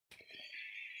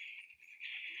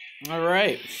All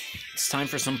right, it's time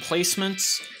for some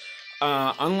placements.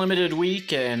 Unlimited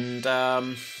week, and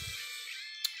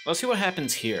let's see what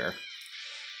happens here.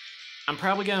 I'm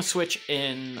probably gonna switch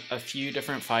in a few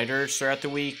different fighters throughout the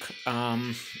week.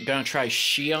 I'm gonna try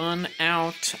Xion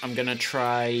out. I'm gonna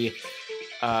try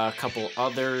a couple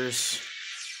others.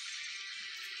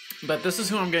 But this is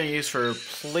who I'm gonna use for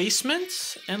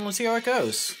placements, and let's see how it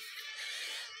goes.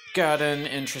 Got an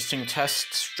interesting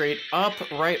test straight up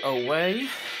right away.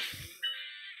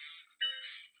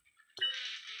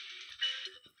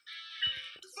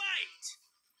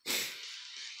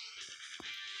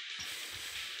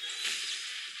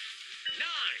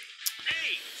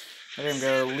 I'm gonna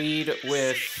go lead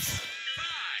with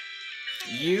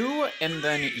you and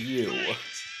then you.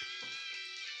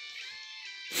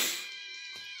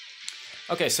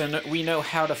 Okay, so we know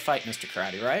how to fight Mr.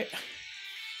 Karate, right?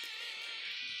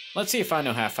 Let's see if I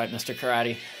know how to fight Mr.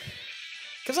 Karate.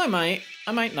 Because I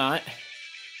might not.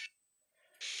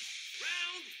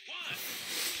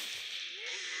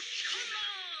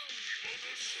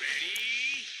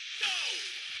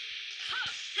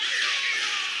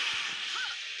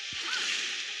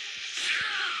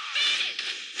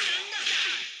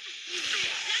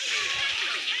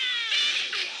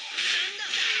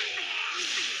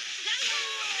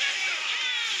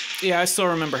 Yeah, I still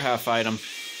remember how to fight him.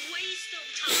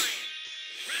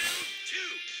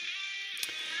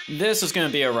 This is going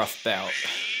to be a rough bout.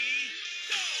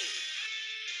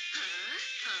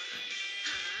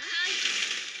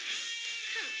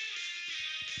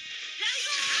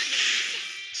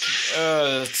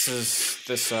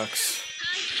 This sucks.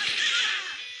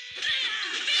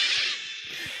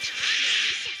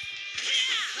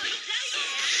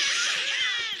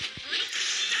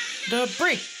 The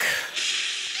break.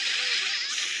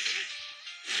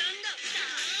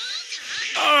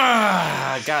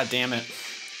 Ah, god damn it.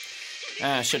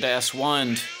 I should have asked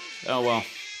one. Oh well.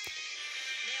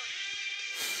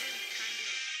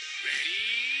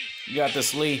 You got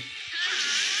this, Lee.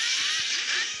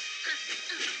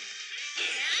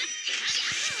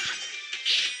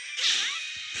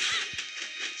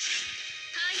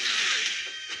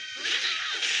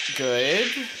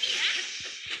 Good.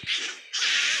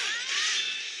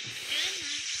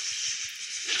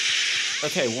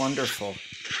 Okay, wonderful.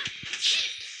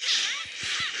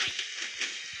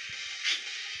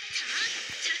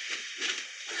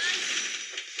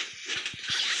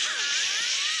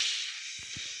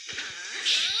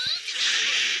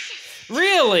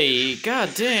 Really? God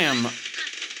damn.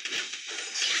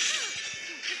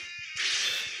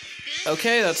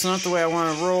 Okay, that's not the way I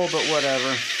want to roll, but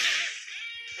whatever.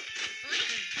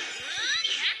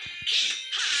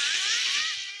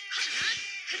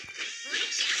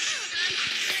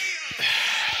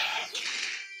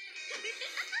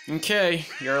 Okay,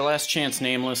 your last chance,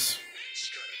 Nameless.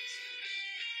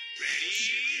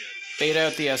 Bait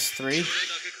out the S3.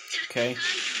 Okay.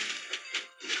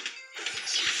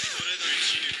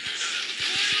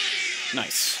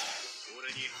 Nice.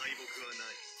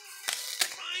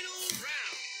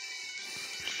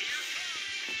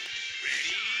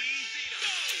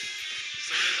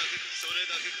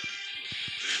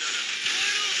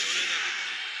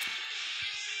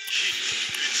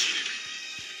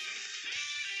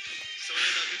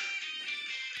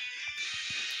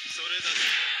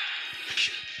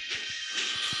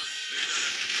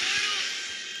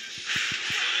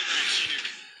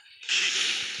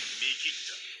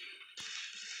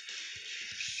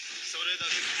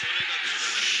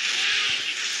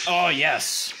 Oh,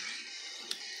 yes.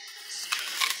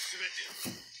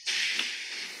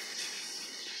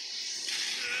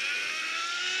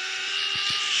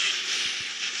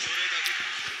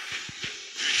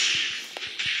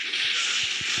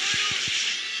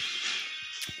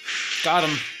 Got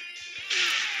him.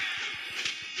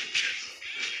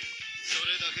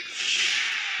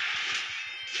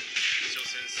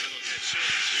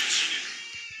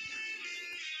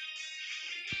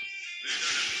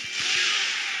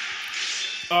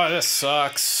 Oh, this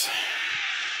sucks.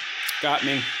 Got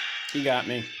me. He got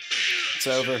me. It's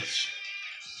over.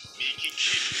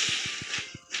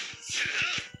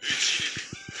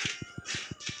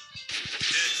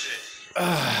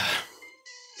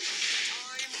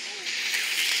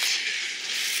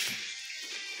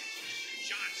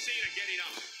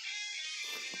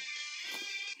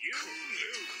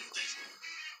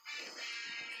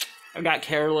 I got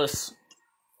careless.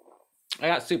 I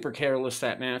got super careless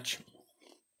that match.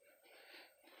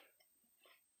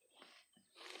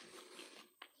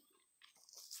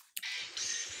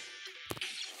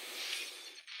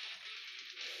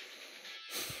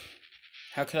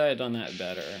 How could I have done that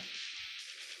better?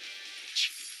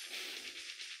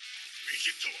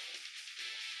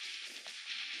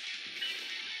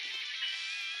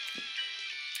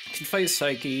 can fight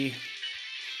Psyche.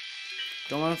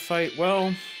 Don't want to fight.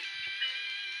 Well,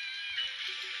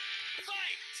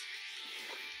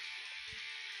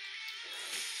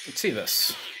 let's see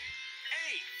this.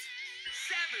 8,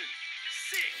 7,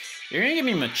 6. You're gonna give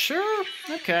me mature?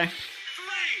 Okay.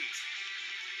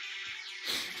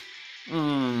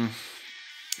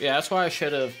 Yeah, that's why I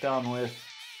should have gone with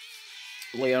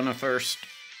Leona first.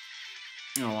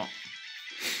 Oh well.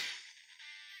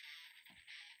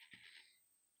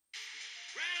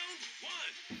 Round 1.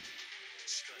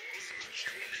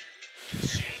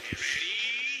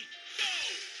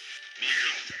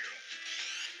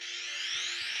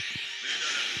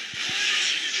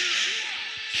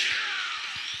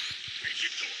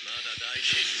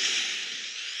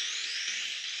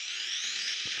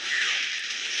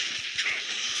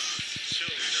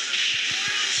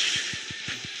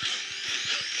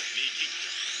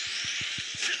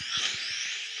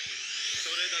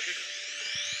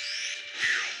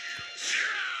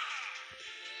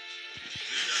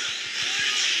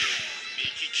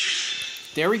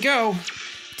 There we go.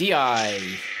 DI.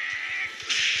 Round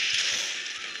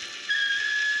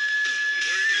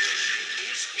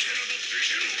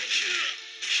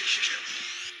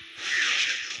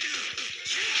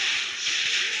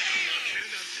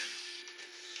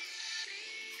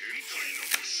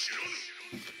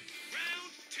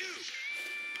 2.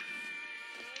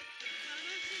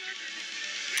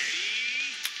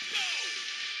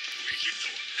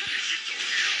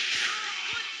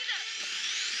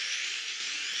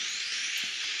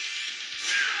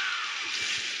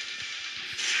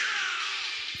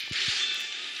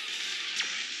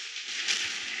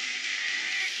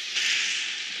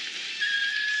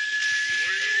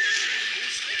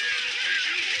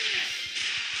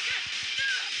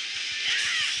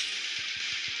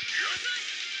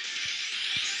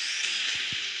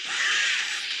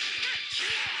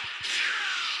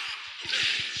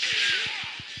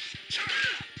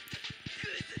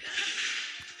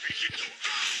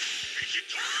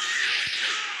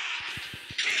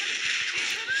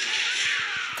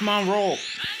 Come on, roll. Round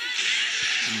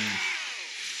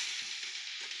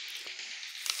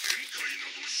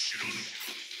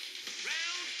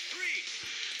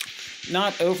 3.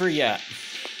 Not over yet.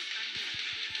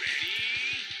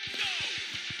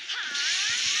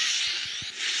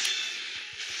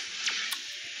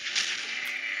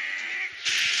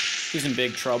 He's in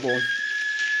big trouble.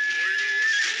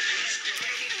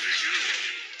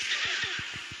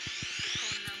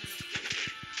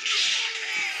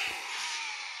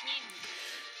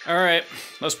 All right,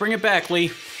 let's bring it back,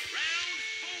 Lee.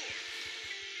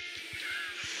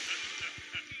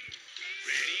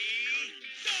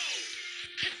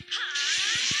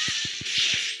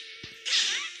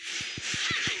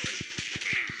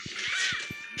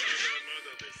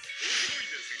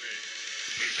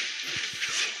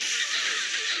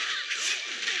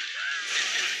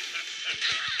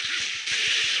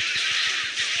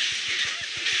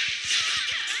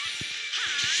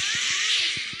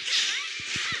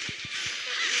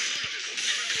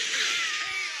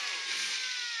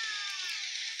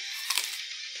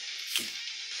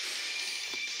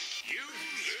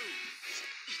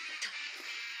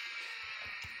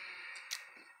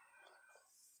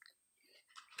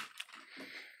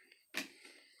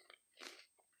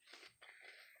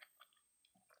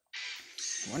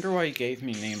 I wonder why he gave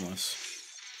me Nameless.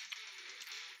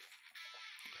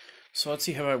 So let's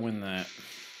see how I win that.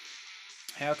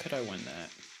 How could I win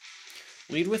that?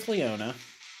 Lead with Leona.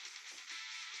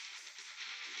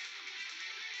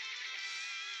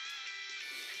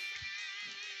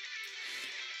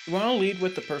 You want to lead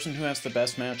with the person who has the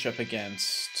best matchup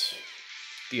against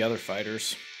the other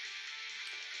fighters.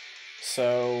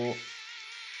 So,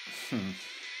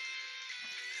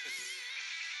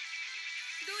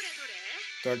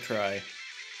 Darkrai.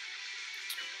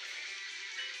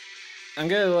 I'm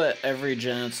gonna let every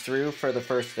Genets through for the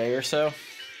first day or so.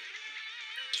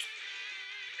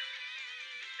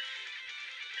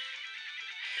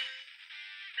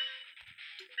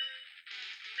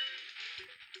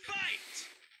 Fight!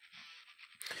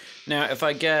 Now, if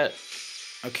I get...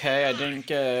 Okay, I didn't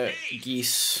get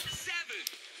Geese. 7,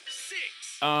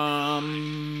 6, 4, 3.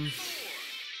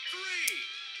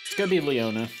 It's gonna be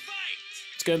Leona. Fight!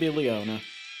 It's gonna be Leona.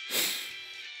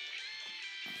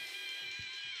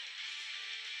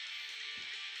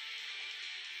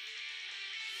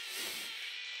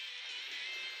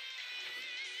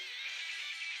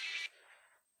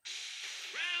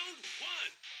 Round 1.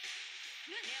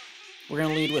 We're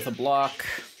gonna lead with a block.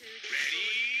 Ready,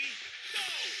 go!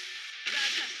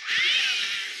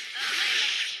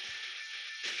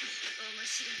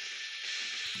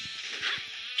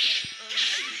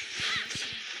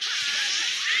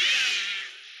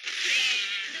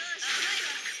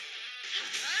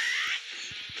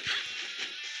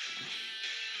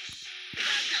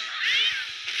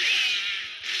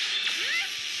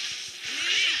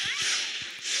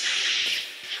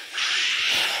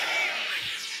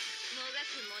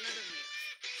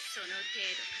 Round 2.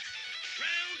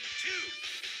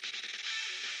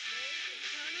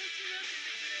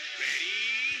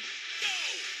 Ready, go!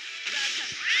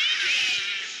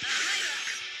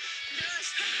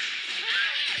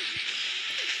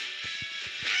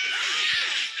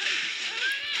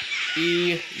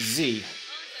 Easy.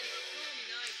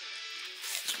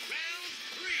 Round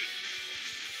 3.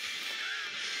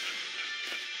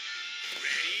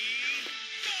 Ready,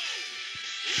 go!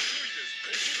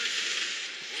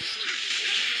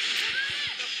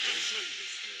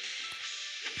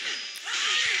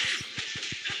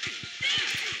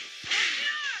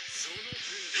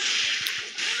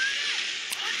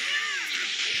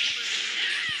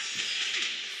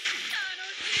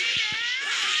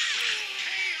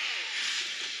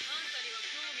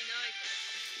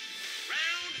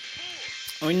 Round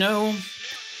 4. We know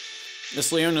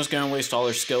this Leona's gonna waste all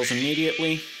her skills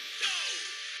immediately.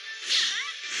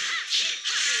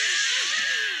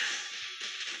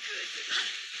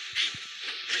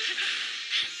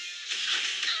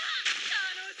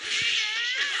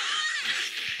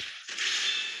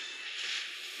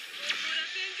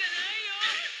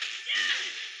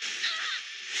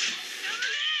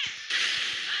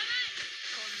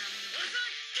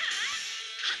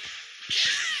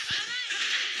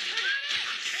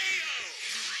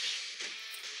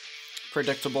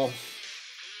 Predictable.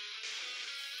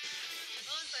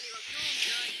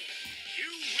 You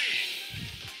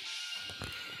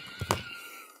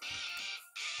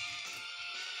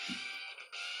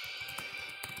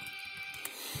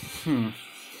win.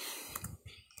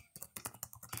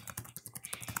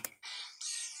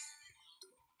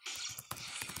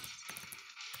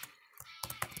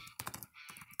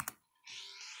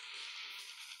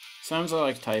 Sounds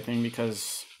like typing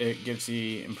because it gives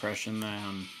the impression that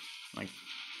I'm like.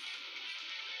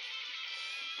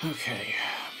 Okay.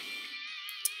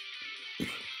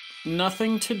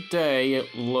 Nothing today,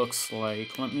 it looks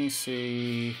like. Let me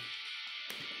see.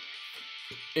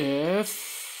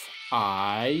 If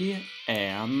I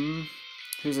am.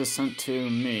 Who's this sent to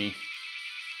me?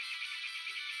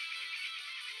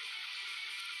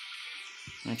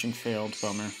 Matching failed,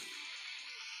 bummer.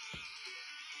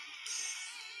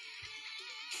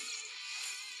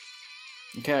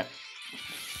 Okay.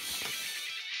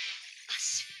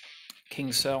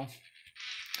 King Cell.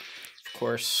 Of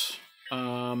course. So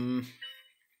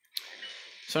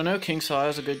I know King Cell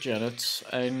has a good Genets.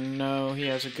 I know he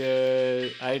has a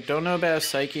good... I don't know about his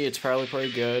Psyche. It's probably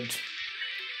pretty good.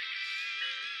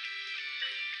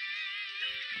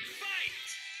 Fight.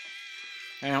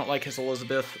 I don't like his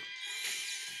Elizabeth.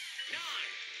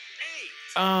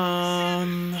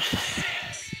 9, 8, 5,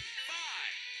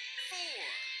 4,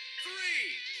 3,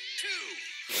 2,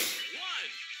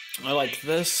 1. I like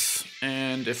this,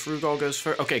 and if Rugal goes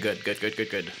first... Okay, good.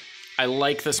 I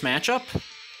like this matchup.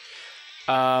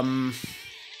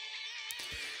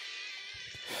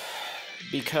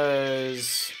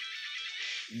 Because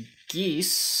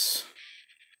Geese...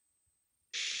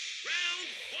 Round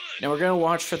 1. Now we're going to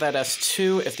watch for that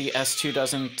S2. If the S2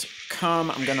 doesn't come,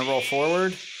 I'm going to roll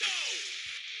forward.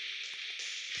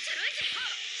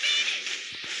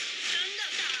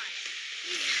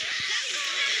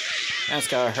 That's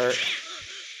gotta hurt.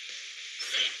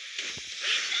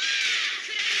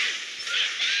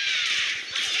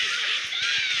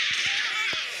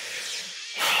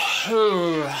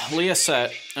 Leah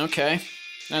set. Okay.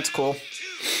 That's cool. 2.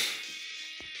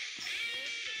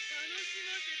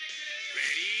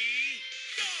 Ready,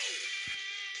 go!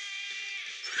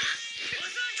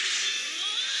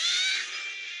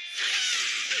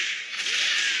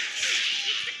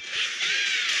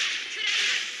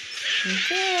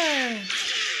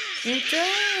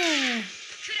 Okay.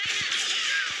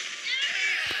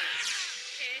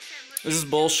 This is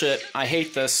bullshit. I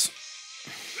hate this.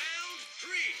 Round 3.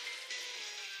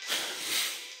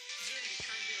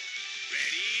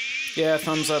 Ready, Yeah,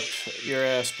 thumbs up your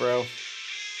ass, bro.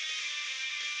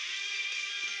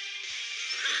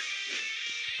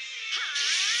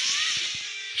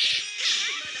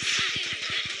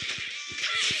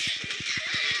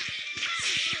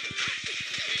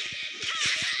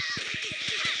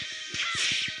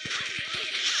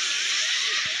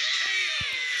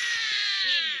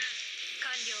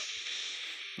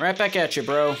 Right back at you,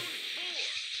 bro. 4.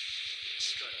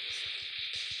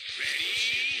 Ready,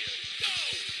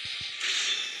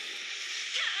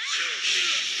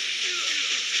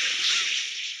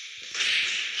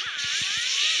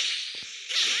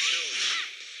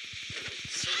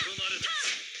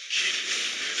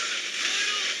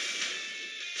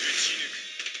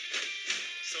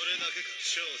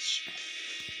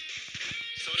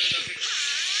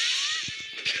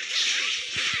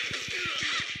 go!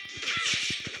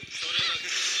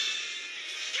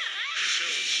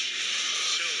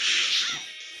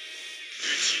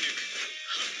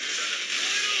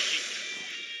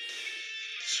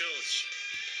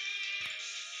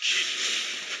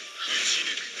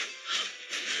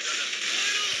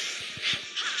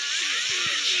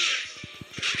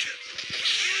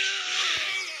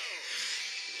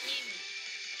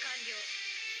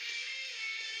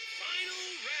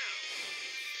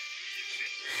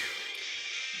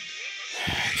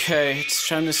 Okay, it's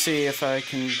time to see if I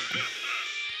can.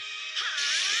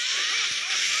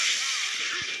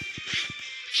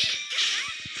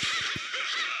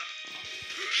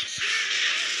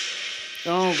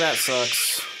 Oh, that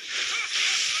sucks.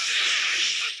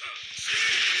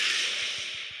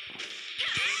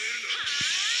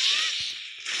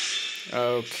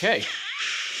 Okay.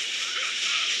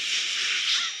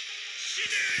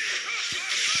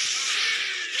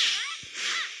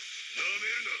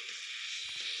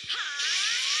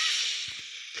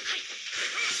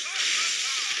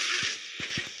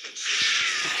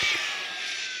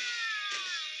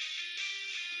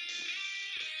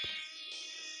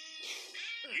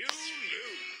 You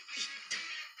lose.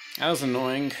 That was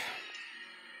annoying.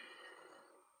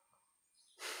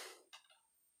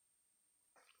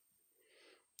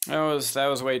 That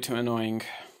was way too annoying.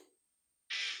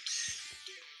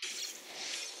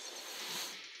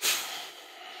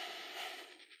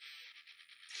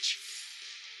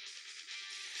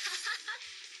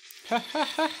 Ha ha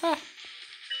ha ha.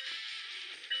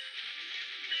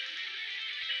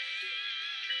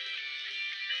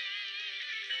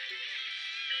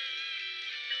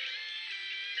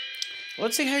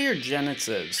 Let's see how your Genets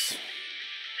is.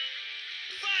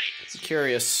 Fight. I'm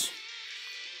curious.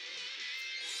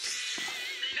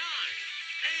 9,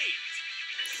 8,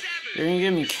 7. You're gonna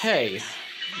give me K.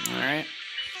 Alright. 4.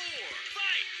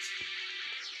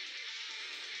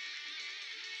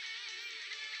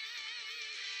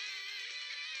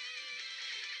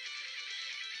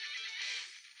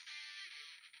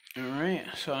 Fight. Alright,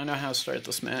 so I know how to start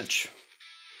this match.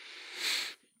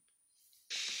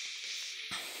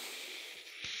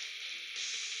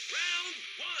 Round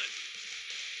 1.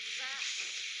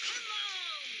 Come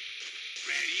on.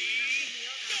 Ready,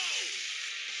 go.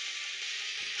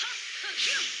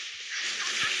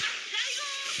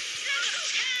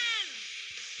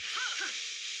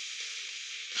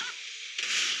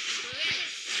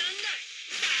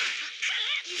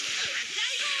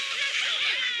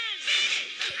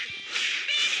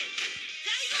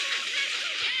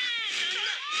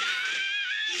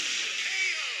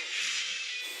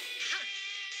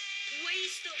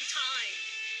 Waste of time.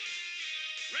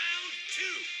 Round 2.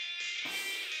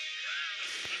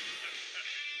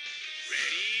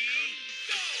 Ready,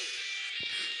 go.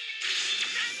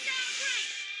 Thunder break.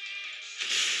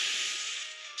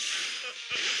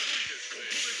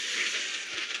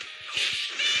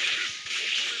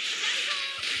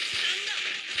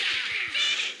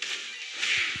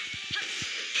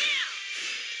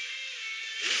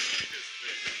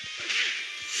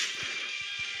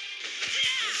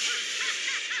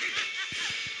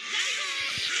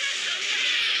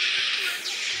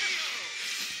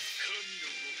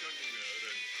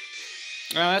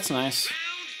 Oh, that's nice.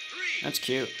 Round 3. That's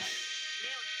cute. Leon,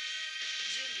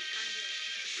 準備完了。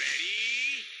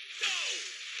 Ready, go.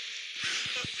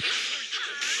任務完了。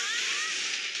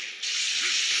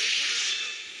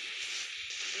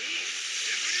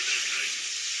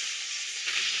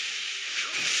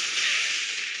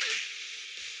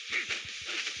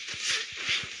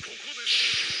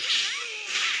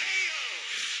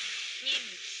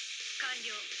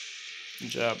 Good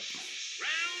job.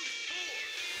 Round 4.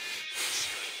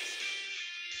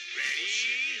 Ready,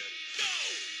 go.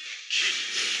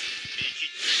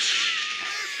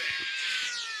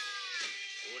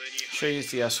 Should use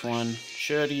the S1.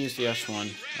 Should use the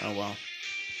S1. Oh well.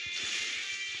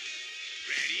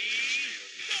 Ready,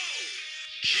 go.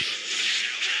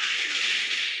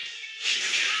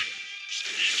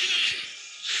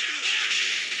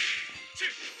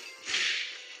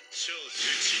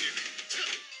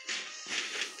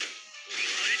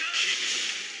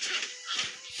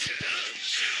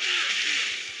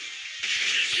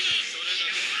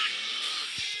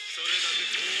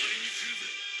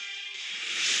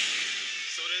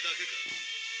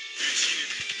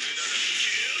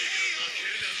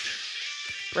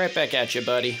 Right back at you,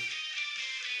 buddy.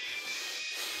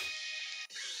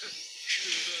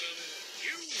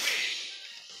 You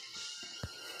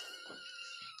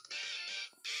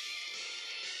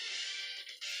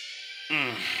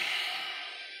win.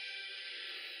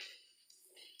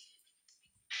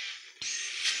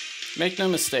 Make no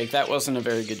mistake, that wasn't a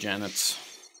very good Genets.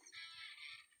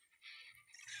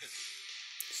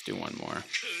 Let's do one more.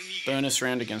 Bonus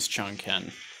round against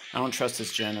Chongqing. I don't trust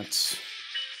his Genets.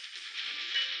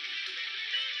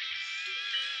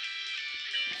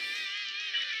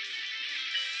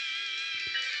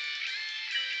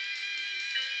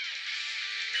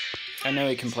 I know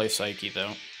he can play Psyche, though.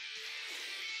 9, 8,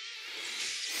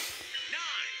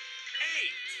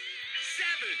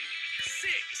 7,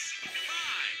 6, 5,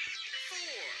 4,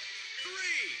 3,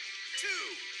 2, 2,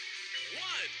 1,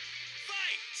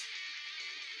 fight!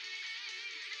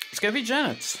 It's gonna be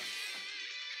Janet's.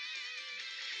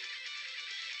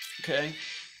 Okay.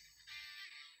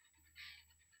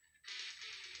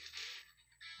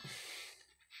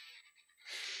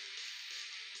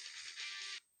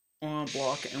 We want to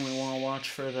block and we want to watch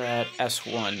for that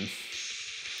S1.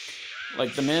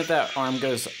 Like the minute that arm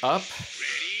goes up,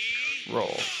 Ready?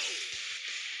 roll.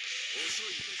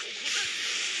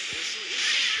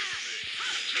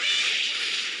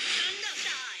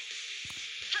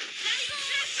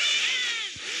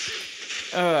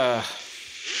 Uh.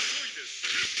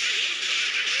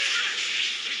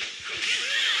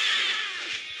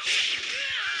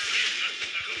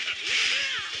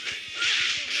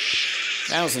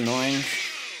 That was annoying.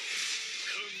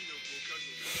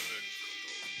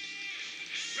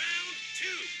 Round 2.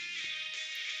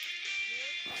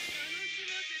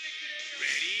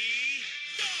 Ready?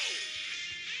 Go!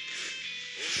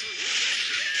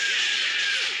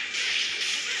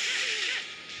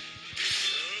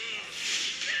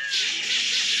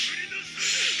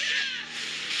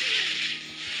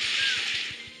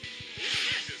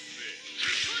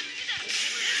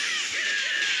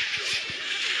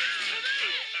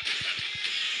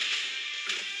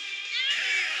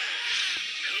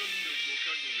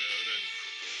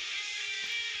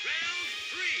 Round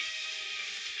 3.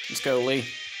 Let's go, Lee.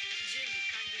 準備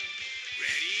完了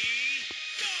Ready?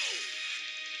 Go!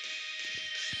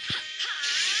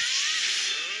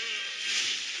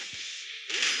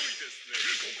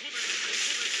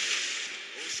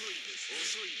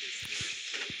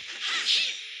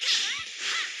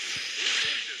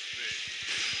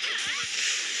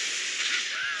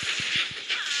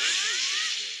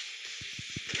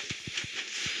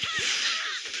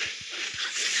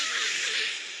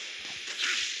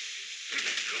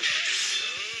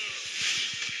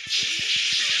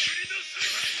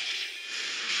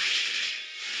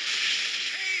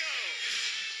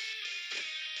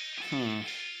 Hmm.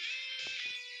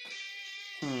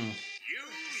 You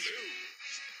lose.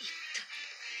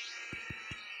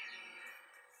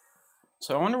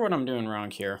 So I wonder what I'm doing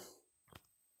wrong here.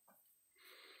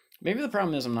 Maybe the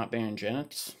problem is I'm not banning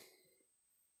Janet's.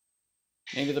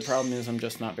 Maybe the problem is I'm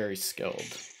just not very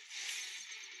skilled.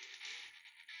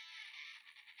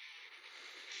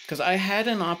 Because I had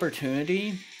an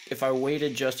opportunity, if I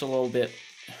waited just a little bit.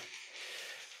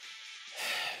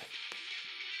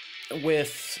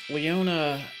 With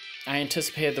Leona, I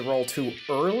anticipated the roll too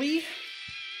early.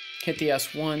 Hit the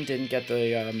S1, didn't get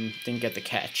the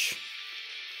catch.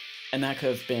 And that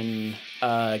could have been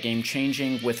game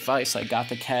changing. With Vice, I got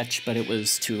the catch, but it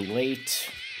was too late.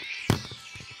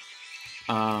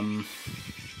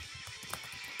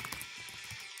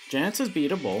 Janet's is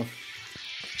beatable.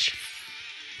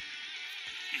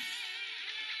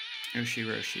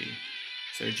 Roshi.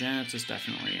 So Janet's is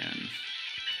definitely in.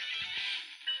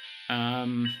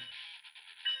 I'm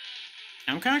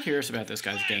kind of curious about this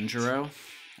guy's Genjiro.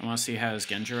 I want to see how his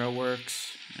Genjiro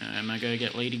works. Am I going to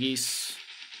get Lady Geese?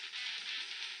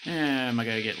 Am I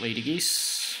going to get Lady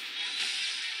Geese?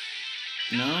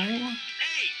 No? 8, 7,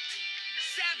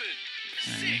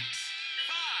 Okay. 6,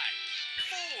 5,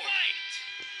 4, fight!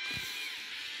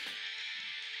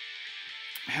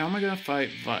 How am I going to fight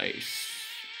Vice?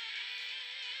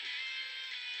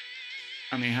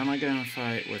 I mean, how am I going to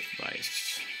fight with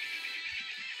Vice?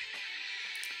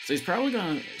 So he's probably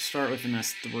going to start with an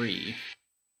S3.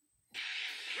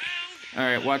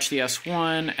 Alright, watch the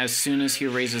S1. As soon as he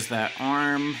raises that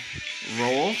arm,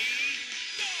 roll.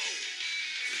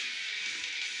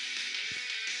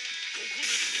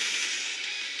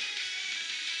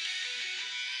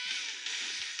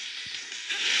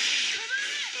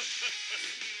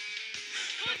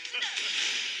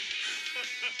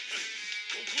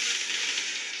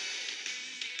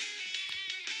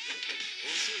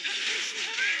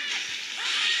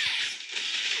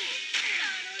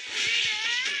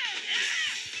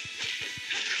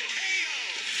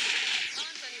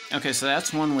 Okay, so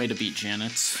that's one way to beat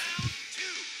Janet's.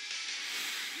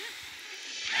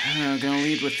 Gonna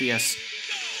lead with the S.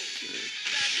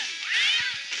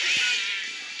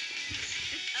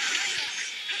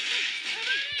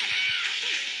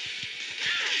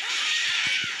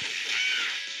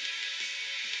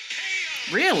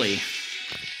 Really?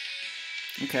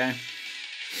 Okay. あん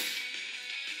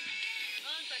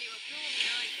たには興味な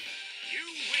い You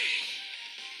win!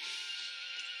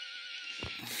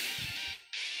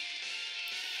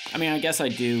 I mean, I guess I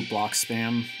do block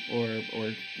spam or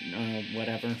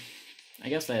whatever. I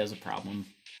guess that is a problem.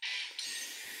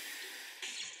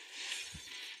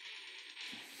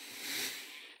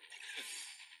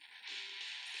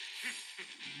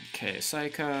 Okay,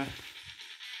 Saika.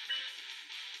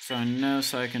 So I know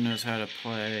Saika knows how to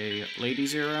play Lady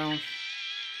Zero.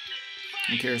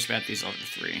 I'm curious about these other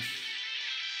three.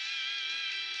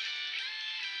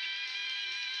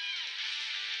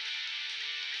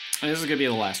 And this is gonna be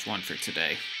the last one for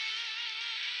today.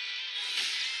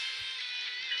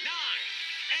 9,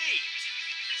 8,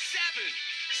 7,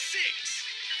 6,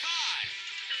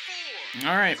 5, 4.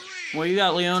 All right, what you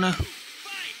got, Leona?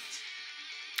 Fight!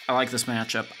 I like this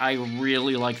matchup. I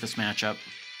really like this matchup.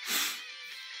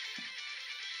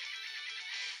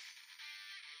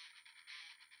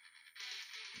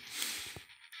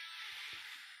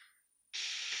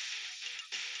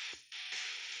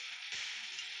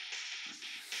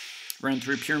 Run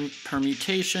through pure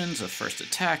permutations of first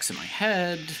attacks in my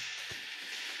head.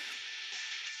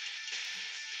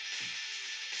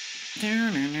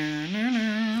 Round 1. 準備完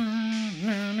了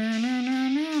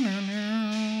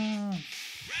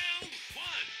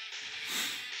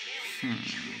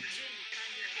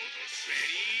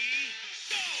Ready,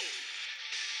 go!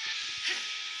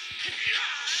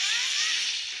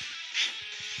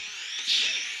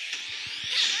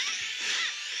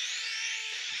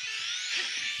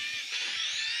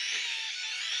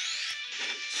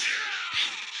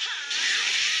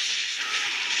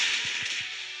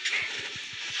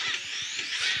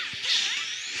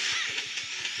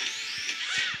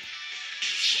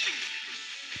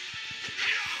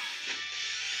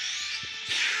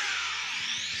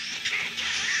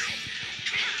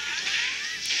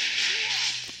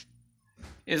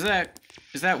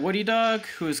 Is that Woody Dog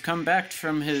who has come back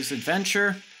from his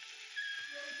adventure?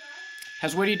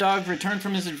 Has Woody Dog returned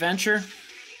from his adventure?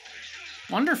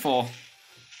 Wonderful.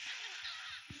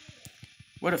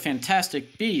 What a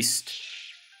fantastic beast.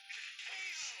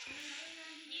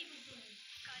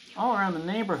 All around the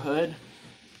neighborhood.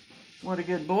 What a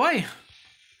good boy.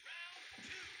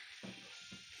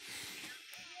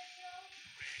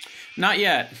 Not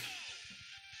yet.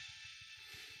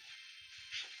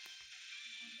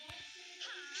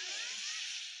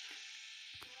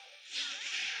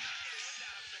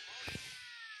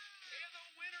 And the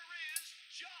winner is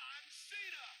John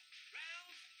Cena.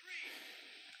 Round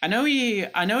 3.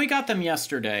 I know he got them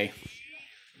yesterday.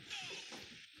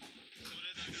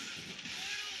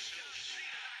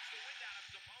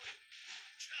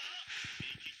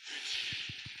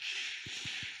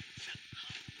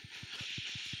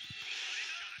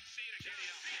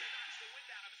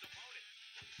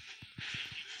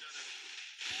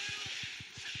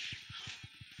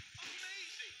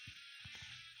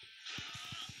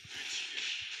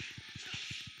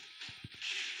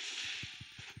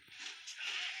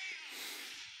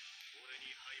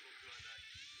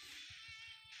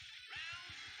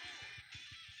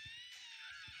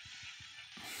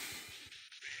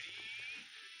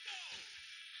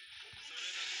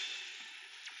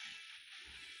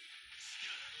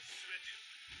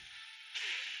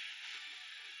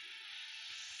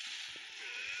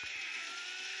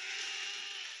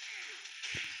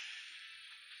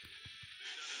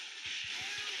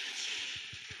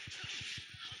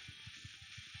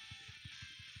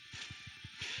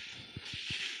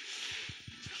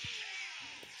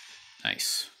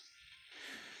 Nice.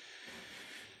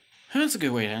 That's a good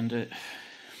way to end it.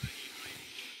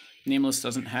 Nameless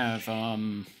doesn't have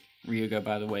Ryuga,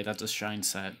 by the way. That's a shine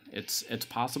set. It's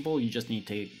possible. You just need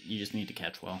to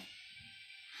catch well.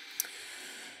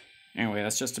 Anyway,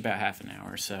 that's just about half an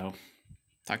hour, so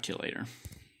talk to you later.